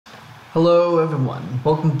Hello everyone,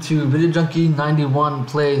 welcome to VideoJunkie 91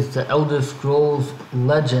 plays The Elder Scrolls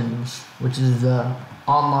Legends, which is an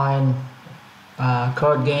online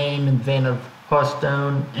card game in the vein of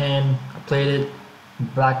Hearthstone, and I played it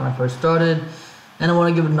back when I first started, and I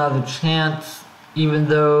want to give it another chance, even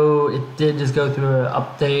though it did just go through an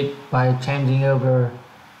update by changing over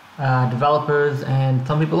developers, and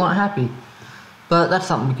some people aren't happy, but that's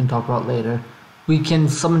something we can talk about later. We can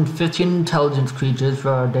summon 15 intelligence creatures for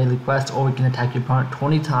our daily quest, or we can attack your opponent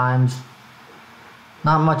 20 times.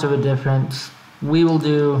 Not much of a difference. We will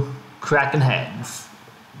do cracking heads.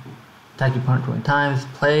 Attack your opponent 20 times.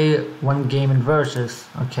 Play one game in versus.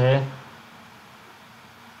 Okay.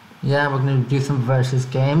 Yeah, we're going to do some versus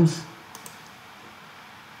games.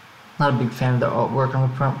 Not a big fan of the artwork on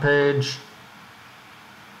the front page.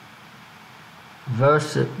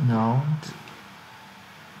 Versus. No.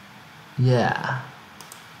 Yeah.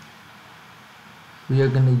 We are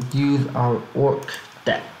going to use our orc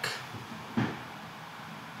deck. Did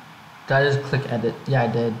I just click edit? Yeah, I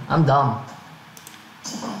did. I'm dumb.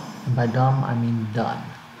 And by dumb, I mean done.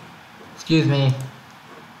 Excuse me.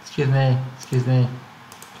 Excuse me. Excuse me.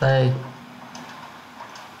 Play.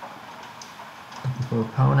 Looking for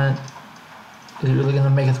opponent. Is it really going to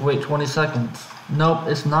make us wait 20 seconds? Nope,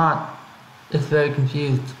 it's not. It's very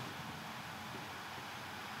confused.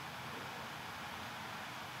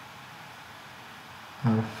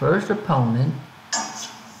 Our first opponent,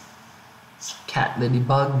 Cat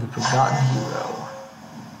Ladybug, the Forgotten Hero.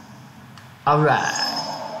 Alright.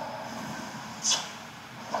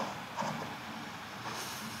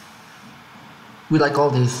 We like all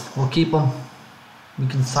these. We'll keep them. We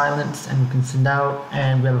can silence and we can send out,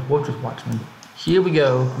 and we have a Fortress Watchman. Here we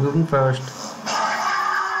go, moving first.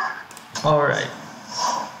 Alright.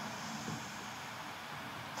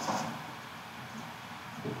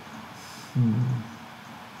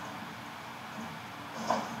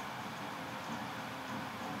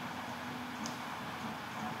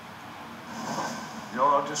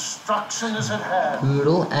 Your destruction is at hand.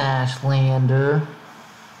 Brutal Ashlander.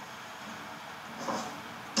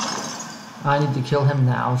 I need to kill him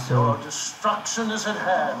now, so. Your destruction is at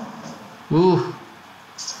hand. Ooh.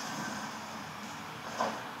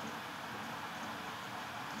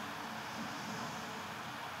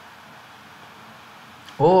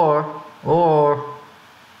 Or.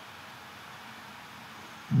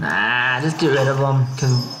 Nah, just get rid of him,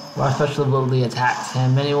 because our special ability attacks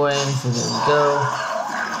him anyway, so there we go.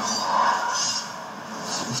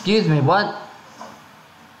 Excuse me, what?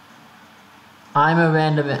 I'm a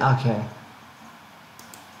random. Okay.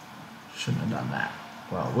 Shouldn't have done that.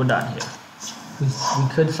 Well, we're done here. We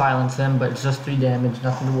could silence him, but it's just 3 damage,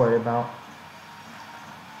 nothing to worry about.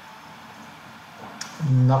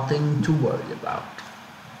 Nothing to worry about.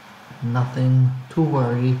 Nothing to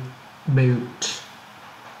worry about.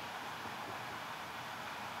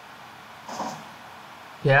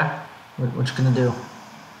 Yeah? What you gonna do?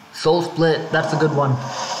 Soul Split, that's a good one.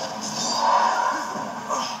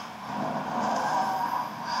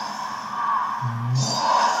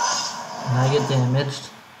 And I get damaged.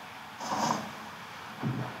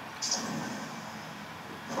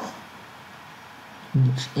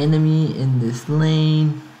 Each enemy in this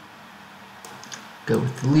lane. Go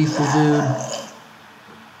with the lethal dude.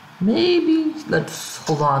 Maybe let's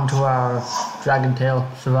hold on to our Dragon Tail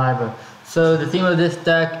Survivor. So the theme of this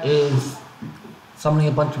deck is summoning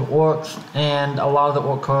a bunch of orcs, and a lot of the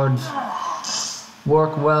orc cards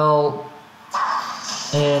work well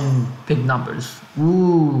in big numbers.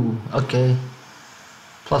 Ooh, okay.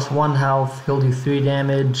 +1 health, he'll do 3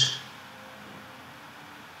 damage.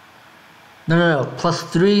 No,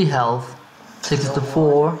 +3 health, takes us to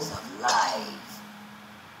 4.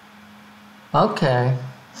 Okay.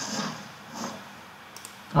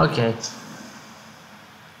 Okay.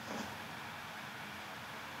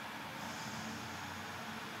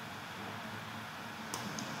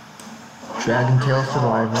 Dragon Tail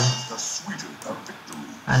Survivor.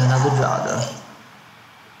 And another Draga.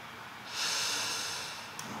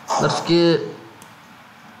 Let's get...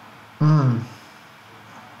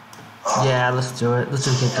 Yeah, let's do it. Let's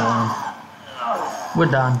just get going.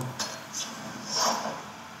 We're done.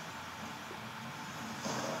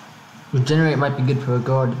 Regenerate might be good for a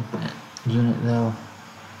guard unit though.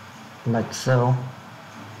 Like so.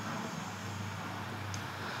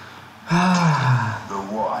 The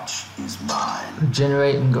watch is mine.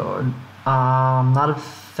 Regenerate and guard. Not a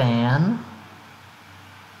fan.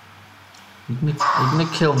 You're gonna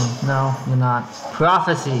kill me. No, you're not.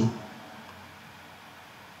 Prophecy.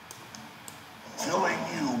 Killing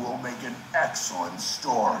you will make an excellent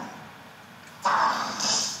story.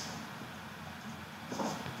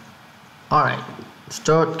 Alright,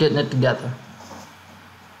 start getting it together.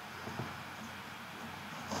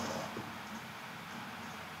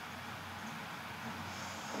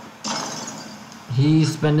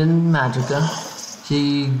 He's spending Magica.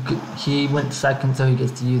 He went second, so he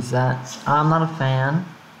gets to use that. I'm not a fan.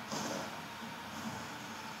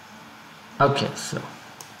 Okay, so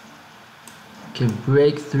can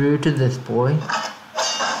break through to this boy.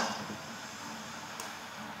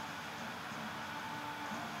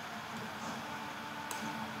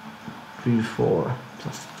 Three, 4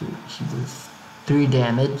 plus 3. He does 3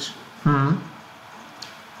 damage.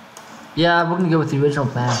 Yeah, we're gonna go with the original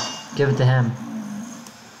plan. Give it to him.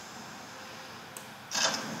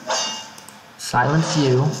 Silence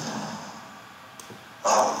you.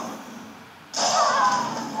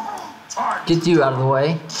 Get you out of the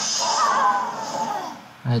way.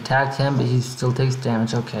 I attacked him, but he still takes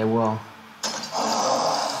damage. Okay, well.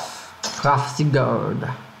 Prophecy Guard.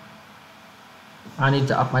 I need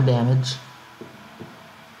to up my damage.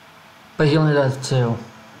 But he only does 2.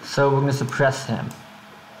 So we're gonna suppress him.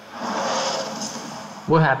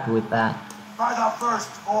 We're happy with that. By the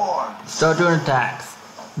firstborn. Start doing attacks.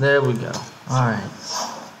 There we go. Alright.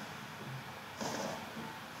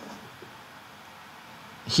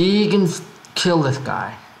 He can kill this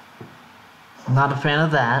guy. I'm not a fan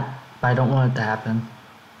of that, but I don't want it to happen.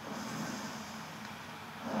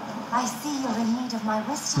 I see you're in need of my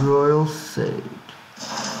wisdom. Royal Sage.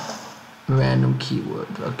 Random keyword.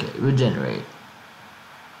 Okay, regenerate.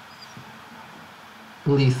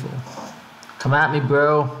 Lethal. Come at me,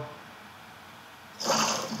 bro.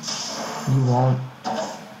 You won't.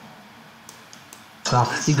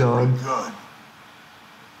 Prophecy Guard.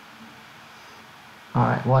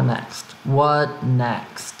 Alright, what next? What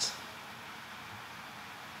next?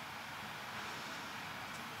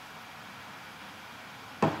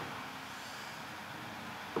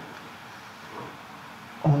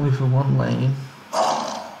 Only for 1 lane.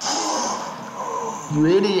 You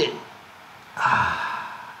idiot!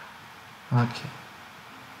 Okay.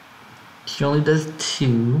 He only does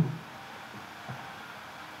 2.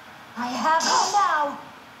 I have you now.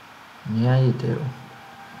 Yeah, you do.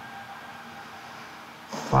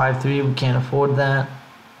 5-3, we can't afford that.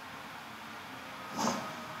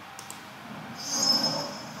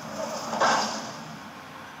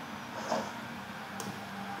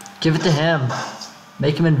 Give it to him.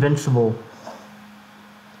 Make him invincible.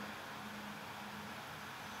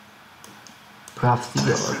 Prophecy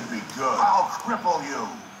Guard. This should be good. I'll cripple you.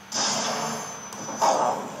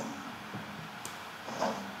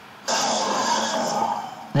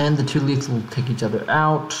 And the 2 lethal will take each other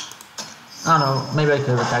out. I don't know, maybe I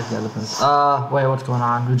could have attacked the other person. Wait, what's going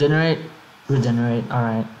on? Regenerate? Regenerate,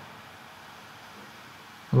 alright.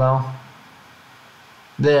 Hello?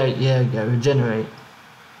 There, yeah, yeah, regenerate.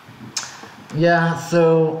 Yeah,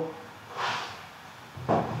 so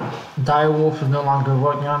Direwolf is no longer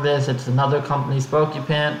working on this. It's another company, Sparky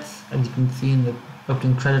Pants, as you can see in the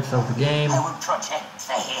opening credits of the game. I will protect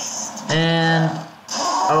the hist. And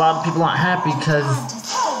a lot of people aren't happy because,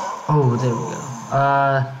 oh, there we go.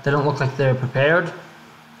 They don't look like they're prepared.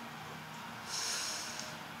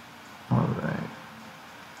 Alright.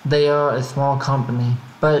 They are a small company,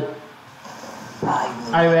 but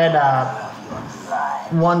I read,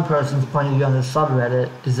 one person's point of view on the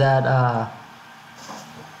subreddit is that,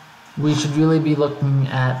 we should really be looking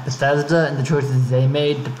at Bethesda and the choices they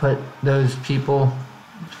made to put those people,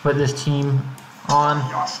 to put this team on.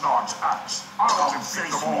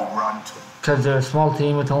 Because they're a small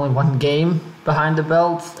team with only 1 game behind the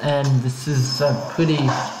belts, and this is a pretty,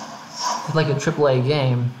 it's like a AAA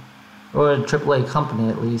game, or a AAA company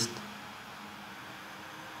at least.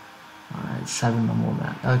 Alright, 7 more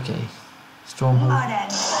man. Okay. Stronghold.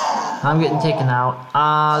 I'm getting taken out.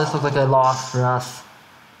 This looks like a loss for us.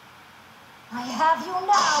 I have you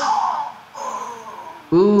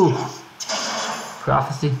now. Ooh.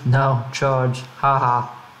 Prophecy? No. Charge. Haha.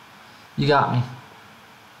 You got me.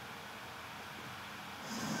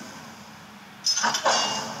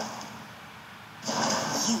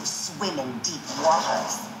 You swim in deep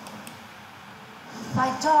waters.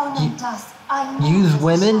 By dawn and dusk, I know. Use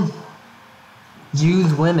women?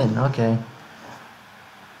 Use women, okay.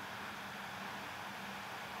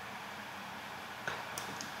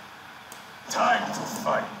 Time to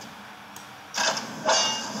fight.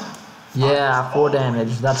 Yeah, 4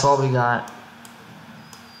 damage. That's all we got.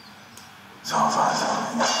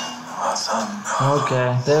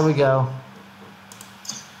 Okay, there we go.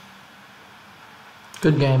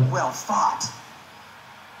 Good game. Well fought.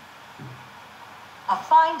 A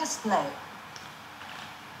fine display.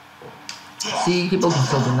 See, people can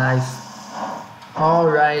still be nice.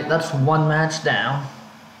 Alright, that's one match down.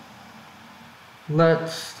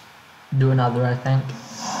 Let's do another, I think.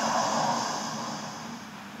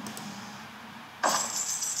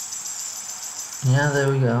 Yeah,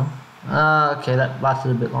 there we go. Okay, that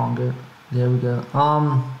lasted a bit longer. There we go.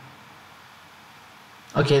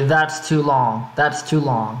 Okay, that's too long. That's too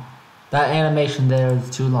long. That animation there is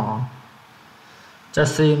too long.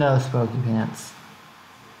 Just so you know, Spooky Pants.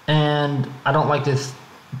 And I don't like this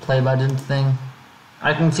play legends thing.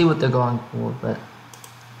 I can see what they're going for, but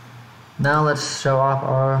now let's show off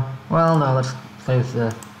our, well, no, let's play with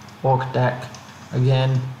the orc deck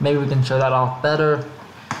again. Maybe we can show that off better.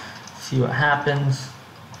 See what happens.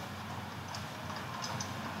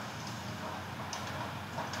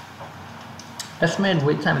 Estimated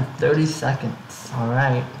wait time is 30 seconds.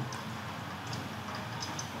 Alright.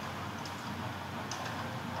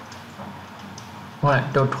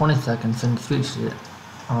 Alright, go 20 seconds and switched it.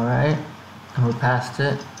 Alright. And we're past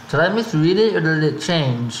it. Did I misread it or did it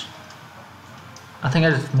change? I think I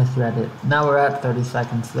just misread it. Now we're at 30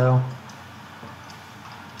 seconds though.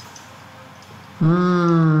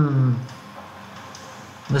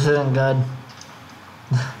 This isn't good.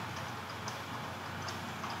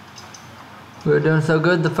 We were doing so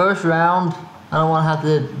good the first round. I don't want to have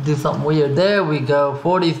to do something weird. There we go.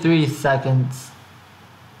 43 seconds.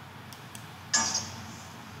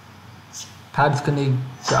 Pad's gonna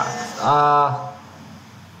drop.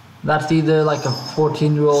 That's either like a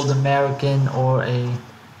 14-year-old American or a...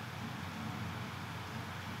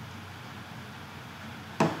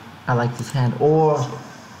 I like this hand. Or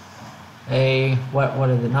a... What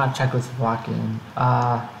is it? Not Czechoslovakian.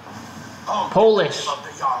 Polish.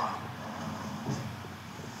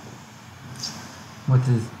 With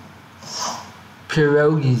his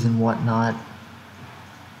pierogies and whatnot.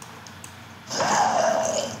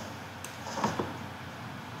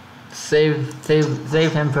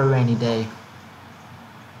 Save him for a rainy day.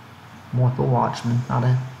 Mortal Watchman, not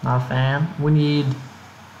a fan. We need.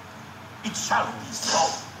 It shall be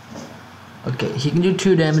so. Okay, he can do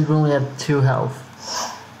 2 damage. We only have 2 health.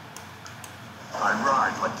 I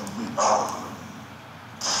ride like the wind.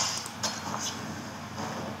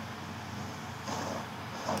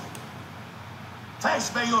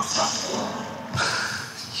 Face me yourself.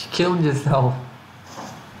 You killed yourself.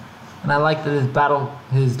 And I like that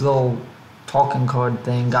his little talking card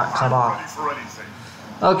thing got cut off. Ready for anything.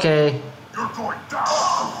 Okay. You're going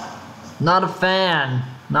down. Not a fan.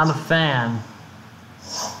 Not a fan.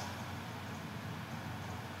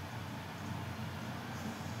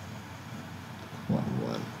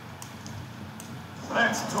 One.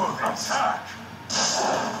 Let's do the attack.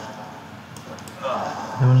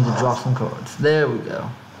 Then we need to draw some cards. There we go.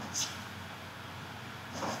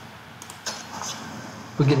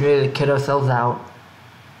 We're getting ready to kid ourselves out.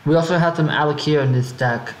 We also have some alik'r in this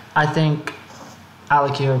deck. I think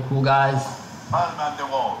alik'r are cool guys.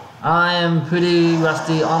 I am pretty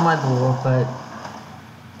rusty on my board, but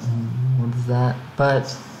what is that?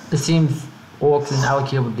 But it seems orcs and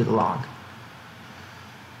alik'r would get along.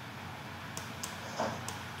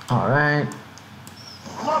 Alright.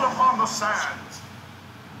 Blood upon the sand.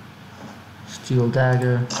 Steel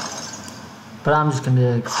dagger. But I'm just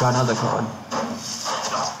gonna draw another card.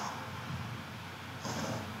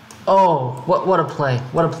 Oh, what a play.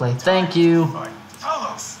 What a play. Thank you. Tell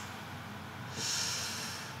us.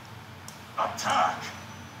 Attack.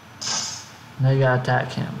 Now you gotta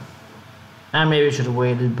attack him. I maybe should have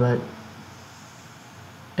waited, but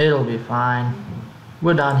it'll be fine.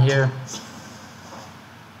 We're done here.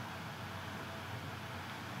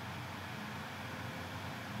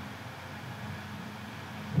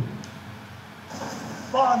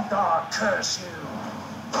 Bondar, curse you.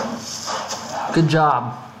 Good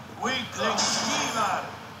job. Weakling schemer.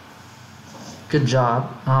 Good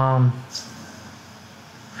job.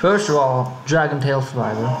 First of all, Dragon Tail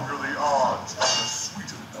Survivor. Longer the odds, the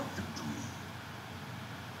sweeter the victory.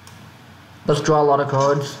 Let's draw a lot of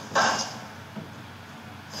cards.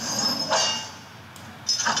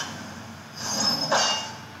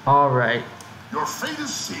 Alright. Your fate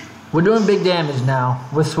is sealed. We're doing big damage now.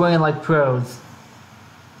 We're swinging like pros.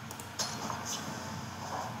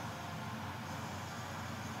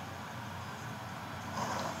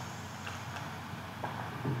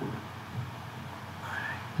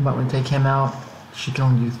 But we take him out. She can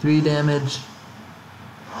only do 3 damage.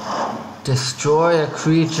 Destroy a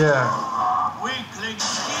creature. Weakling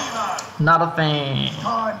schemer. Not a fan.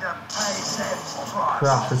 Time to pay them price.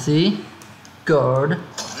 Prophecy. Guard.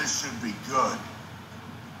 This should be good.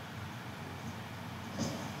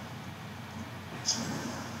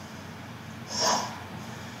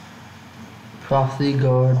 Prophecy,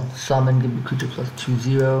 guard, summon, give the creature plus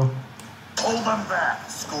 2/0. Hold them back,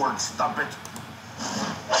 scored stumpet.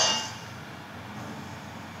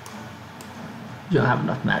 You don't have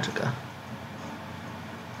enough magicka.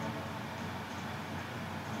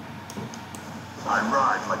 I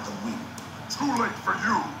ride like the wind. Too late for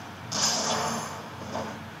you.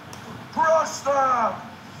 Crush them!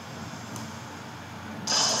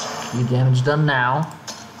 Your damage done now.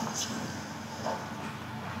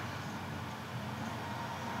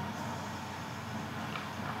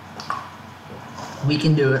 We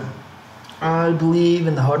can do it. I believe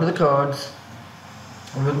in the heart of the cards.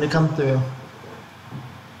 And we're going to come through.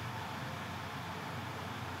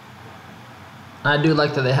 I do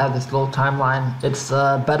like that they have this little timeline. It's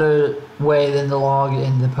a better way than the log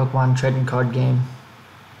in the Pokemon trading card game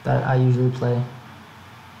that I usually play.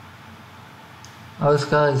 Oh, this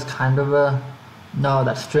guy is kind of a... No,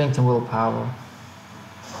 that's strength and willpower.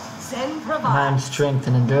 Nine strength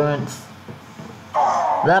and endurance.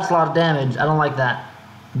 That's a lot of damage. I don't like that.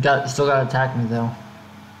 Still gotta attack me though.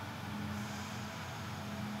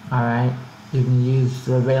 Alright. You can use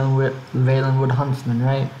the Valenwood Huntsman,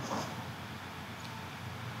 right?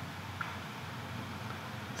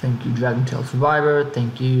 Thank you, Dragontail Survivor.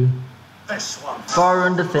 Thank you,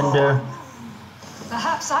 Foreign Defender.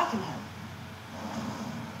 Perhaps I can help.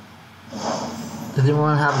 Does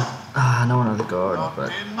anyone have... no one has a guard,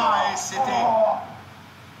 but... in my city.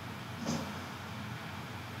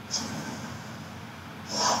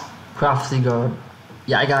 Prophecy guard.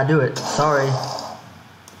 Yeah, I gotta do it. Sorry.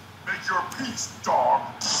 Make your peace, dog.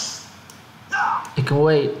 It can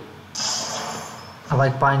wait. I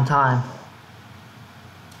like buying time.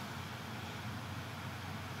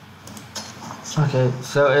 Okay,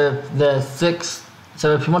 so if there's 6...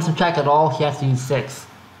 So if he wants to attack at all, he has to use 6.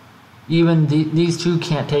 Even these two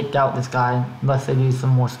can't take out this guy unless they do some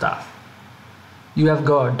more stuff. You have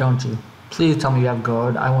guard, don't you? Please tell me you have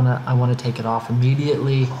guard. I wanna take it off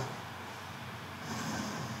immediately.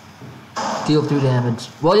 Deal 3 damage.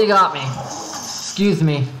 Well, you got me. Excuse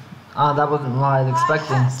me. That wasn't what I was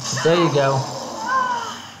expecting. But there you go.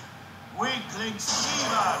 Weakling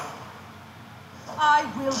Steven. I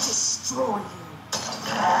will destroy you.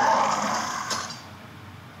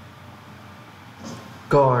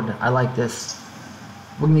 Guard, I like this.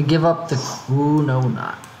 We're gonna give up the... Ooh, no, we're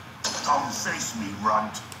not. Come face me,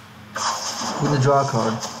 runt. We're gonna draw a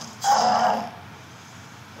card.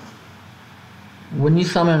 When you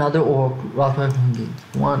summon another orc, rock weapon gains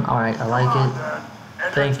 1. Alright, I like it.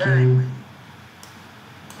 Thank you.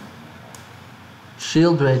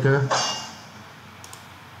 Shield Breaker.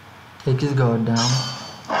 Take his guard down.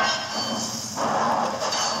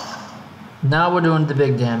 Now we're doing the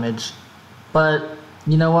big damage. But,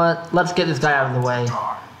 you know what? Let's get this guy out of the way.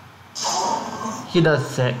 He does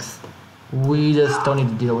 6. We just don't need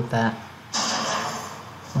to deal with that.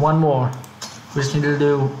 1 more. We just need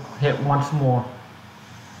to hit once more.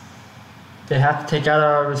 They have to take out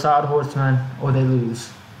our Resad Horseman or they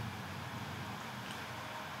lose.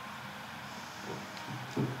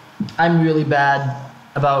 I'm really bad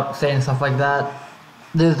about saying stuff like that.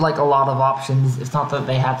 There's like a lot of options. It's not that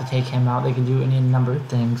they have to take him out. They can do any number of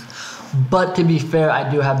things. But to be fair, I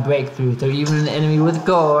do have breakthrough. So even an enemy with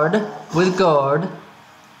guard,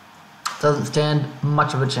 doesn't stand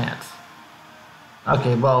much of a chance.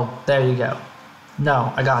 Okay, well, there you go.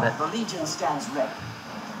 No, I got it. The Legion stands ready.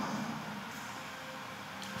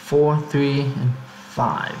 4, 3, and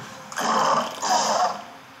 5.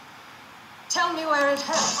 Tell me where it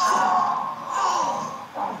hurts.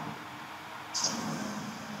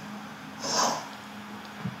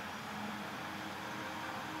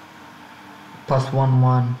 Plus 1,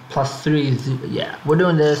 1. Plus 3, 0. Yeah, we're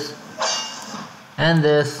doing this. And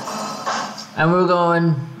this. And we're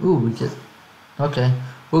going... Ooh, we just... Okay.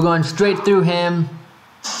 We're going straight through him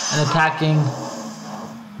and attacking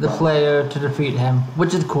the player to defeat him,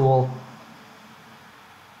 which is cool.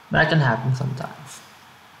 That can happen sometimes.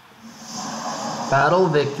 Battle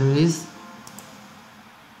victories.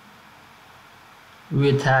 We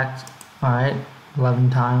attacked, alright, 11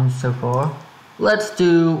 times so far. Let's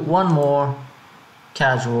do one more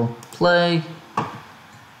casual play.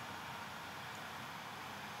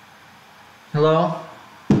 Hello?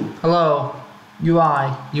 Hello?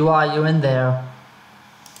 UI, you in there?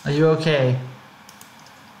 Are you okay?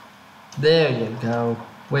 There you go.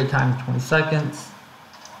 Wait time 20 seconds.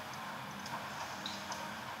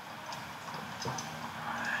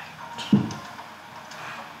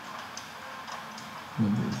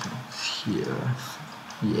 Here.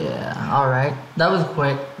 Yeah, alright. That was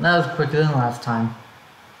quick. That was quicker than last time.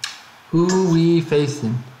 Who we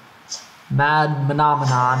facing? Mad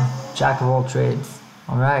phenomenon. Jack of all trades.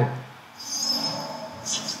 Alright.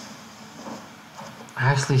 I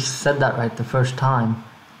actually said that right the first time.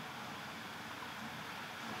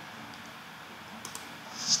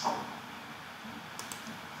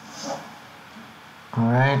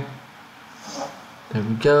 Alright. There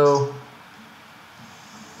we go.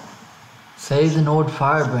 Save the Nord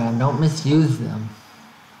Firebrand. Don't misuse them.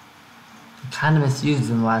 I kind of misused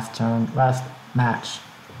them last match.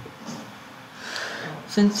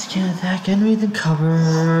 Since you can't attack enemies in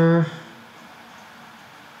cover.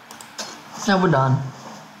 Now we're done.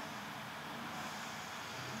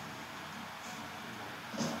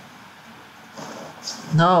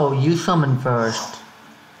 No, you summon first.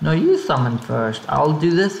 No, you summon first. I'll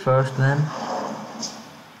do this first then.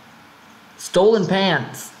 Stolen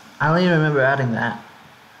Pants. I don't even remember adding that.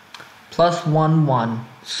 +1/1.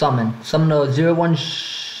 Summon. Summon a 0/1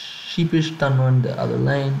 sheepish thunder in the other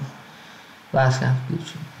lane. Last guy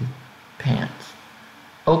pants.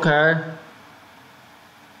 Okay.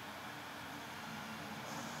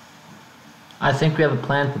 I think we have a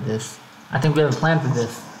plan for this. I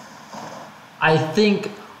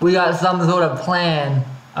think we got some sort of plan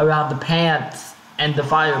around the pants and the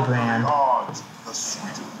firebrand.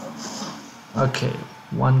 Okay,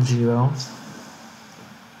 1-0.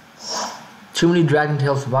 Too many Dragon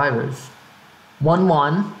Tail survivors.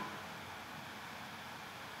 1-1.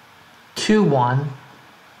 2-1.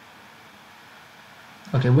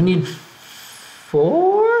 Okay, we need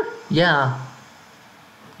 4? Yeah.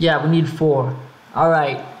 Yeah, we need 4.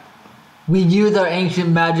 Alright. We use our ancient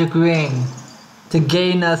magic ring to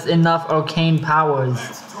gain us enough arcane powers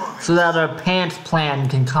so that our pants plan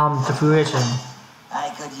can come to fruition. I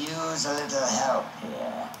could use a little help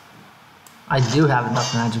here. I do have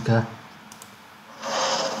enough magicka.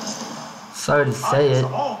 Sorry to say it.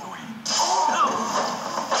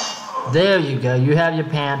 There you go. You have your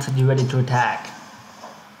pants and you're ready to attack.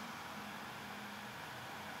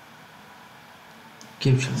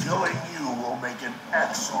 Killing you will make an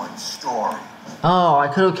excellent story. Oh, I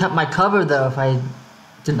could have kept my cover though if I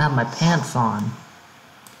didn't have my pants on.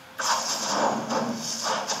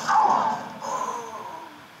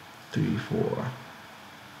 Three, 4.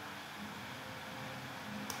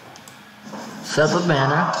 Set up a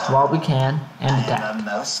banner while we can and attack. I'm a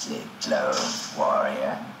mostly clothed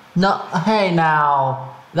warrior. No, hey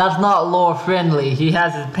now, that's not lore friendly. He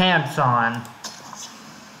has his pants on.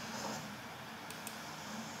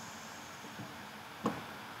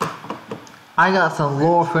 I got some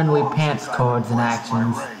lore friendly pants cards and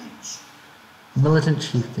actions. Militant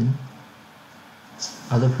Chieftain.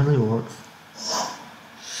 Other friendly orcs.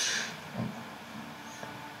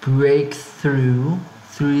 Breakthrough.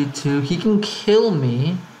 3-2. He can kill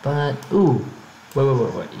me, but ooh.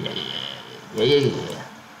 Wait. Yeah. There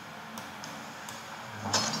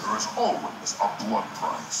is always a blood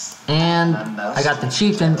price. And I got the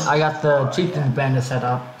chieftain banner set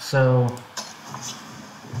up, so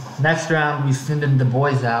next round we sending the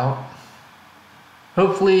boys out.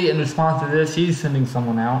 Hopefully in response to this he's sending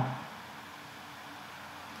someone out.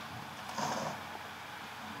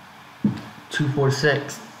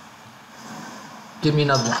 2-4-6. Give me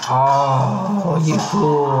another one. Oh, you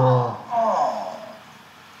fool.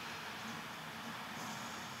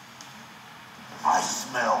 I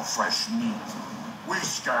smell fresh meat. We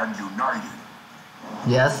stand united.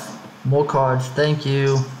 Yes, more cards, thank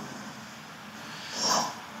you.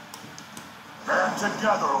 Band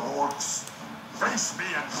together, orcs. Face me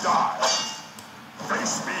and die.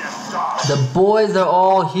 Face me and die. The boys are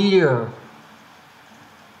all here.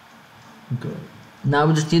 Good. Now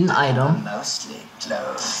we just need an item. Mostly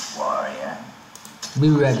clothed warrior.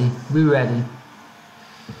 We ready.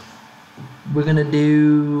 We're gonna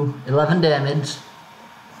do 11 damage.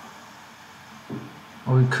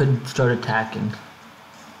 Or we could start attacking.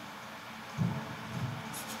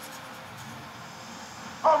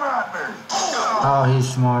 Come at me. Oh, he's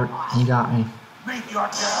smart. He got me. Meet your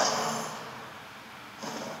death.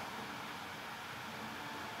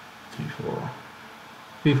 3-4.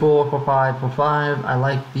 3-4, 4-5, 4-5. I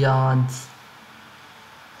like the odds.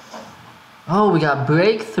 Oh, we got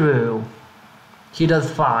breakthrough. He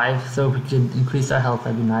does 5, so if we could increase our health,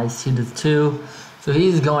 that'd be nice. He does 2, so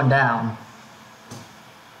he's going down.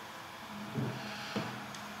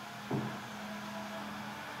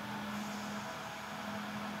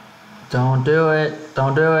 Don't do it.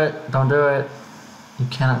 Don't do it. Don't do it. You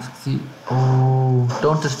cannot succeed. Oh,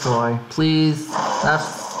 don't destroy, please.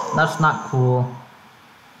 That's not cool.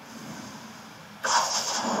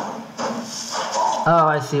 Oh,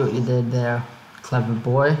 I see what you did there. Clever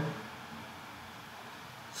boy.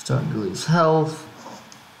 Starting to lose health.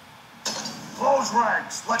 those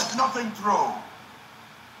ranks. Let nothing through.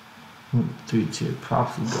 3-2.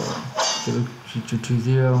 Prophecy go. Give a future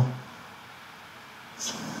 2-0.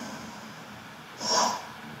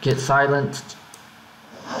 Get silenced.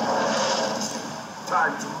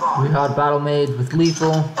 Time to We march. had battle made with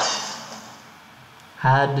lethal.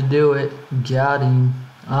 Had to do it. Got him.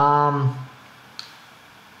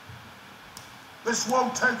 This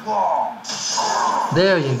won't take long.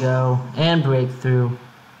 There you go. And breakthrough.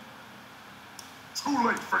 Too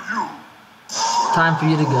late for you. Time for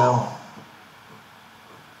you to go.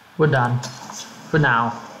 We're done. For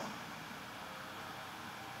now.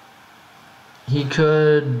 He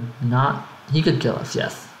could not... He could kill us,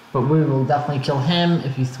 yes. But we will definitely kill him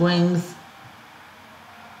if he swings.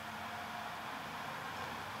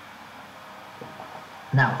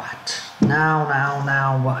 Now what?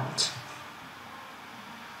 Now what?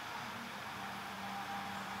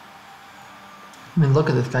 I mean, look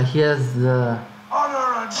at this guy. He has the...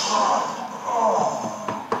 Honor and blood.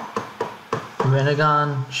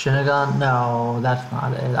 Rinnegan, Shinnegan? No, that's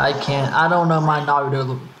not it. I can't. I don't know my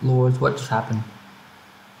Naruto lores. What just happened?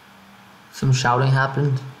 Some shouting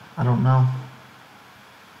happened? I don't know.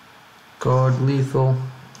 Guard lethal.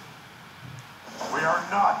 We are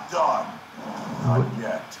not done. Not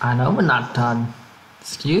yet. I know we're not done.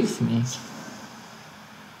 Excuse me.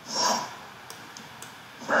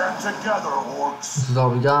 Band together, orcs. This is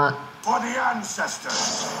all we got. For the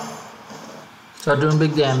ancestors. Start doing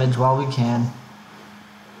big damage while we can.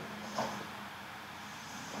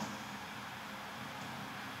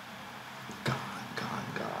 God.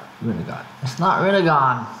 Rinnegan. It's not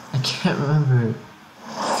Rinnegan. I can't remember it.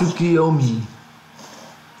 Tsukiyomi.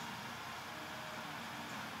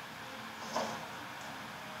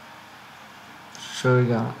 Sure we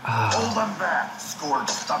got. Hold them back, scourge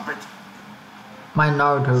stumpet. My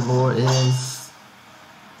Naruto lore is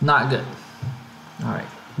not good. Alright.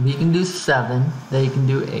 We can do 7. They can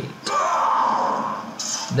do 8.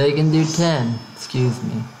 They can do 10. Excuse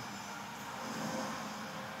me.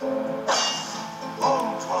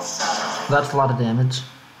 Bones will shatter. That's a lot of damage.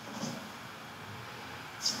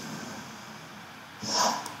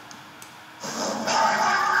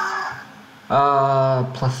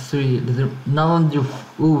 +3. Does it, none of them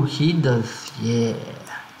do. Ooh, he does. Yeah.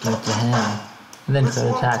 Give it to him. And then This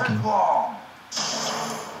start won't attacking. take long.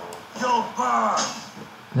 You'll burn.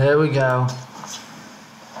 There we go.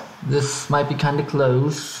 This might be kind of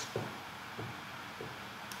close.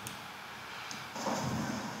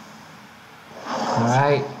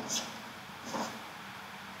 Alright.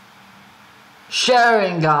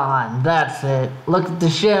 Sharingan! That's it. Look at the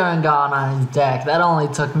Sharingan on his deck. That only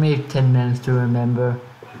took me 10 minutes to remember.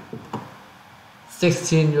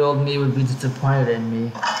 16-year-old me would be disappointed in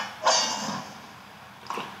me.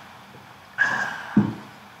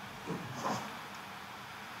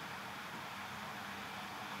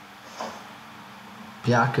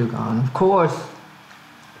 Byakugan, of course.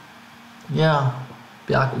 Yeah,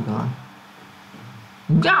 Byakugan.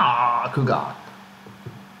 Byakugan.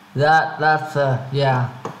 That's yeah.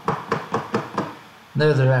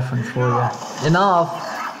 There's a reference for you. Enough.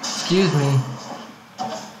 Excuse me.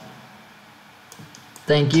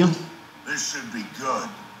 Thank you. This should be good.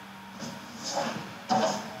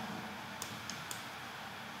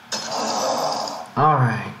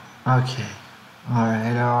 Alright. Okay.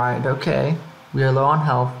 Alright, okay. We are low on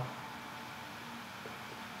health.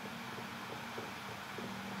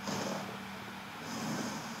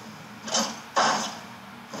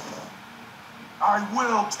 I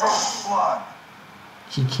will take blood.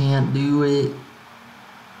 She can't do it.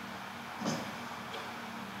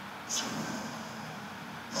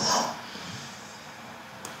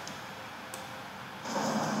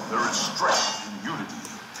 There is strength in unity.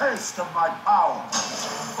 Taste of my power.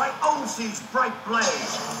 My Osi's bright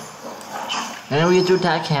blaze. And we get to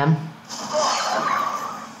attack him.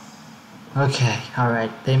 Okay,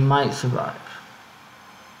 alright. They might survive.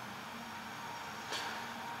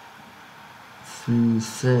 3,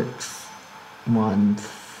 6, 1,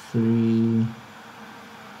 3.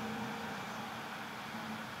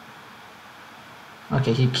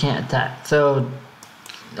 Okay, he can't attack. So,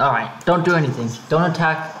 alright, don't do anything. Don't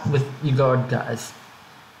attack with your guard guys.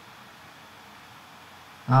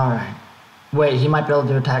 Alright. Wait, he might be able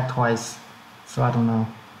to attack twice. So I don't know.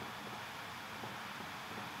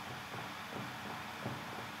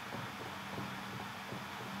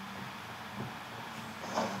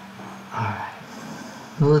 Alright.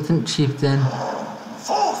 Militant Chieftain.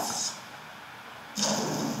 Force.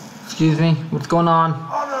 Excuse me, what's going on?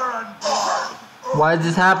 Honor and blood. Why is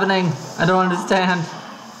this happening? I don't understand.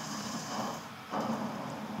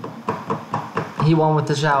 He won with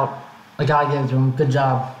the shout. I gotta give it to him. Good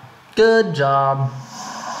job. Good job.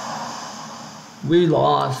 We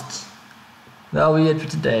lost. That'll be it for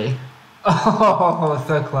today. Oh,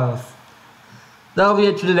 so close. That'll be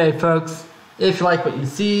it for today, folks. If you like what you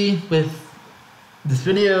see with this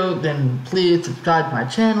video, then please subscribe to my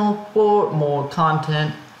channel for more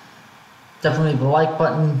content. Definitely leave the like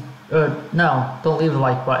button. No, don't leave the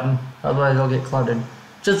like button, otherwise it'll get cluttered.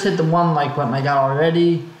 Just hit the one like button I got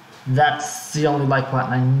already. That's the only like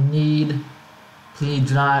button I need. Please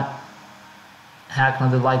do not hack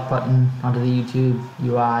another like button onto the YouTube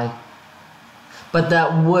UI. But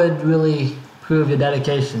that would really prove your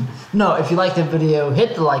dedication. No, if you like the video,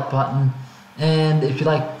 hit the like button. And if you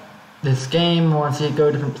like this game, want to see it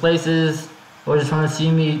go different places, or just want to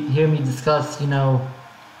hear me discuss, you know,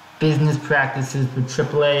 business practices for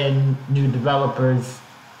AAA and new developers,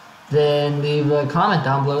 then leave a comment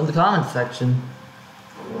down below in the comments section.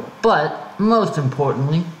 But most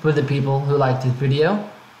importantly, for the people who like this video,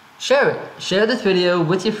 share it. Share this video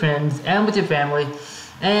with your friends and with your family,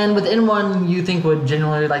 and with anyone you think would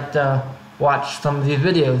genuinely like to watch some of these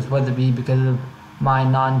videos, whether it be because of my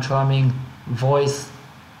non-charming voice,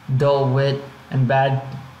 dull wit, and bad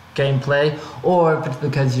gameplay, or if it's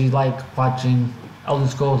because you like watching Elder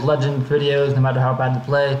Scrolls Legends videos no matter how bad they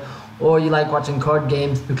play, or you like watching card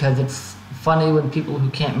games because it's funny when people who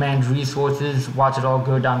can't manage resources watch it all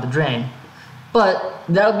go down the drain. But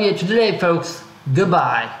that'll be it for today, folks.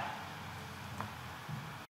 Goodbye.